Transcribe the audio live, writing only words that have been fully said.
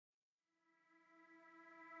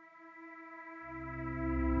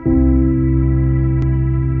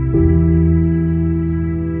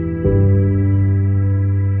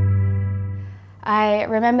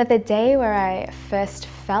remember the day where I first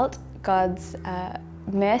felt God's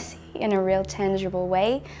mercy in a real tangible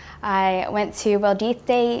way. I went to World Youth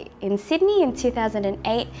Day in Sydney in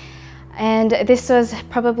 2008, and this was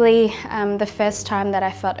probably the first time that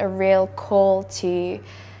I felt a real call to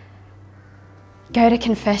go to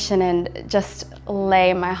confession and just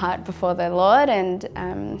lay my heart before the Lord. And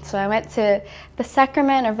so I went to the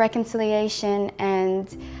sacrament of reconciliation,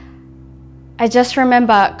 and I just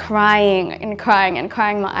remember crying and crying and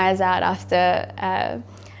crying my eyes out after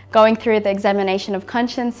going through the examination of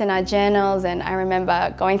conscience in our journals. And I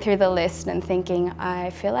remember going through the list and thinking,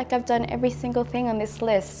 I feel like I've done every single thing on this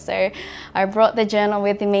list. So I brought the journal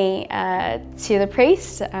with me to the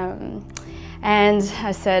priest, and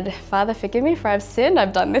I said, Father, forgive me for I've sinned,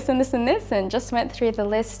 I've done this and this and this, and just went through the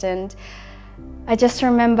list. And I just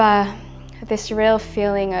remember this real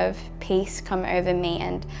feeling of peace come over me,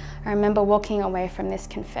 and I remember walking away from this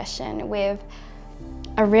confession with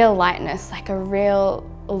a real lightness, like a real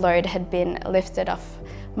load had been lifted off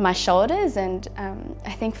my shoulders. And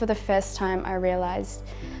I think for the first time I realized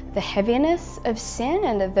the heaviness of sin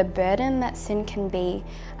and the burden that sin can be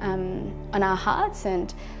on our hearts.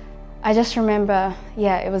 And I just remember,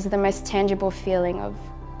 it was the most tangible feeling of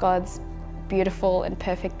God's beautiful and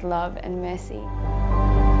perfect love and mercy.